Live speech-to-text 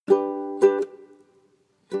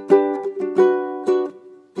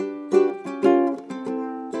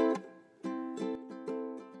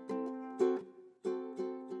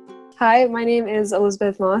Hi, my name is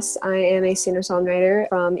Elizabeth Moss. I am a singer-songwriter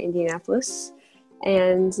from Indianapolis.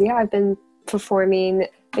 And yeah, I've been performing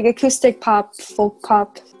like acoustic pop, folk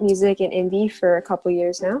pop music and indie for a couple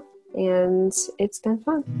years now. And it's been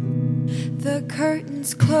fun. The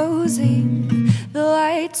curtains closing, the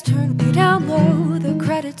lights turn way down low, the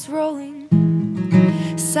credits rolling.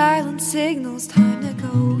 Silent signals, time to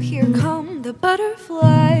go. Here come the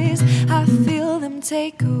butterflies. I feel them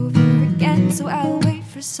take over again, so I'll wait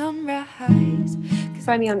for sunrise.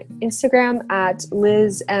 Find me on Instagram at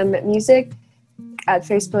Liz M Music, at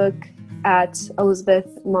Facebook at Elizabeth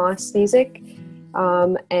Moss Music,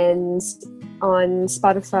 and on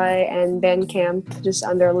Spotify and Bandcamp just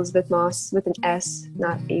under Elizabeth Moss with an S,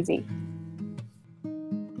 not AZ.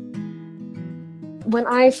 When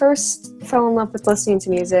I first fell in love with listening to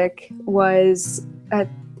music was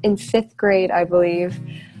in 5th grade, I believe.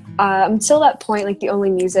 Until that point, like the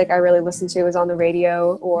only music I really listened to was on the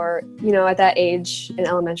radio, or, you know, at that age in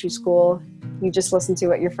elementary school, you just listen to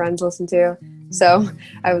what your friends listen to. So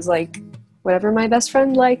I was like, whatever my best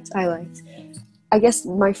friend liked, I liked. I guess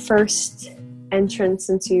my first entrance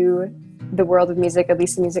into the world of music, at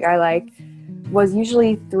least the music I like, was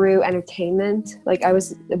usually through entertainment. Like I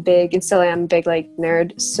was a big, and still am a big, like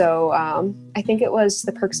nerd. So I think it was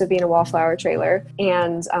The Perks of Being a Wallflower trailer.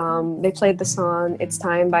 And they played the song It's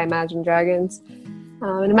Time by Imagine Dragons.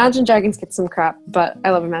 And Imagine Dragons gets some crap, but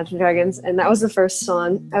I love Imagine Dragons. And that was the first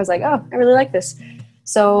song. I was like, oh, I really like this.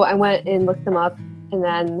 So I went and looked them up and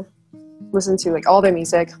then listened to like all their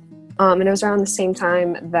music. And it was around the same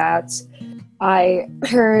time that I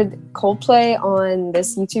heard Coldplay on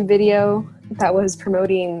this YouTube video that was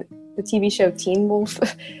promoting the TV show Teen Wolf,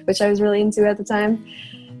 which I was really into at the time.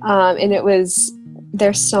 And it was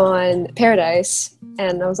their song Paradise.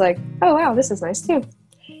 And I was like, oh, wow, this is nice too.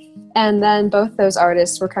 And then both those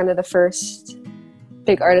artists were kind of the first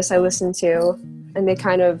big artists I listened to. And they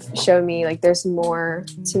kind of showed me like there's more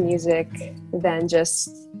to music than just,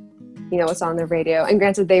 you know, what's on the radio. And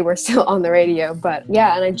granted, they were still on the radio, but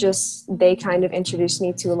yeah, and they kind of introduced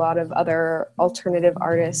me to a lot of other alternative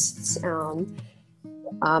artists.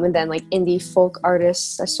 And then like indie folk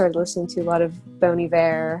artists. I started listening to a lot of Bon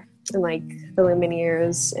Iver and like the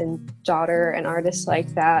Lumineers and Daughter and artists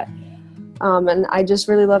like that. And I just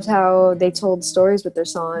really loved how they told stories with their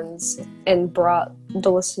songs and brought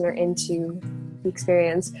the listener into the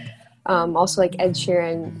experience. Also, like Ed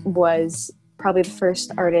Sheeran was probably the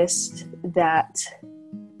first artist that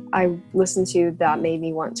I listened to that made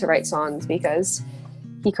me want to write songs, because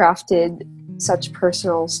he crafted such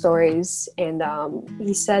personal stories and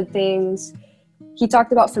he said things. He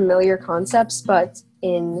talked about familiar concepts, but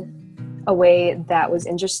in a way that was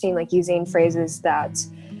interesting, like using phrases that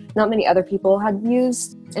not many other people had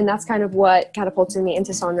used. And that's kind of what catapulted me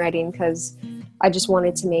into songwriting, because I just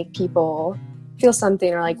wanted to make people feel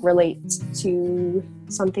something or like relate to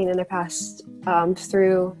something in their past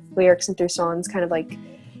through lyrics and through songs, kind of like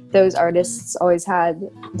those artists always had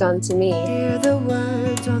done to me. Hear the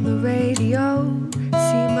words on the radio,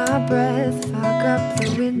 see my breath fog up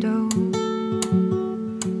the window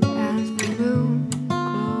as the moon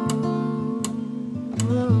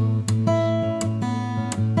glows.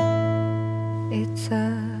 It's a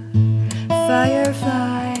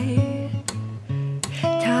firefly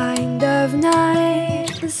kind of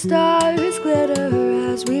night. The stars glitter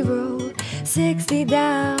as we roll 60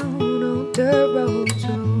 down older roads.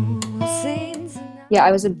 Yeah,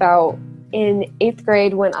 I was about in 8th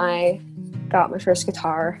grade when I got my first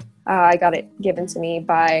guitar. I got it given to me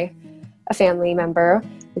by a family member,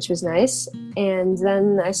 which was nice. And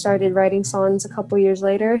then I started writing songs a couple years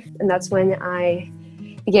later, and that's when I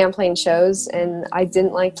began playing shows. And I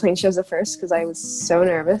didn't like playing shows at first because I was so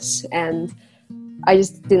nervous, and I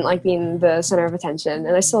just didn't like being the center of attention.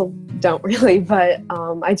 And I still don't really, but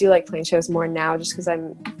I do like playing shows more now just because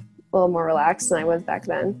I'm a little more relaxed than I was back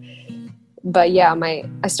then. But yeah,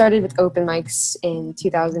 I started with open mics in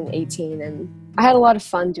 2018, and I had a lot of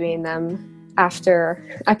fun doing them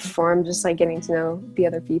after I performed, just like getting to know the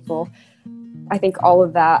other people. I think all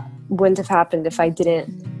of that wouldn't have happened if I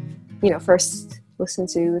didn't, you know, first listen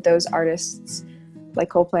to those artists like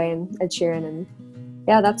Coldplay and Ed Sheeran. And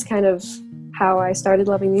yeah, that's kind of how I started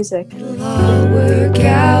loving music. It'll all work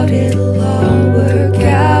out, it'll all work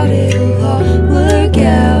out, it'll all work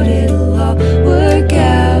out, it'll all work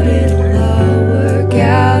out, it'll all work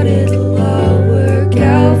out, it'll all work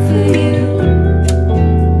out for you.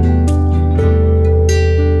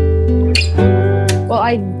 Well,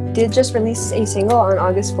 I did just release a single on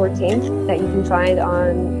August 14th that you can find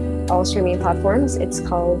on all streaming platforms. It's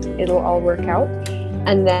called It'll All Work Out.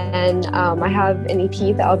 And then I have an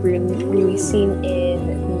EP that I'll be releasing in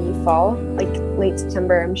the fall, like late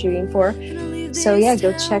September I'm shooting for. So yeah,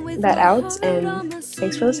 go check that out, and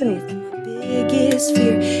thanks for listening. Biggest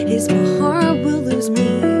fear is my heart will lose me,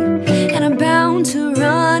 and I'm bound to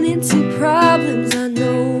run into problems. I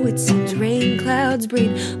know it seems rain clouds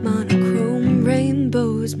breed monochrome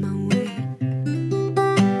rainbows my way.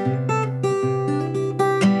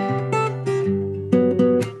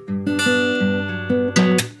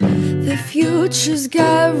 The future's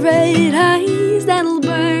got red eyes,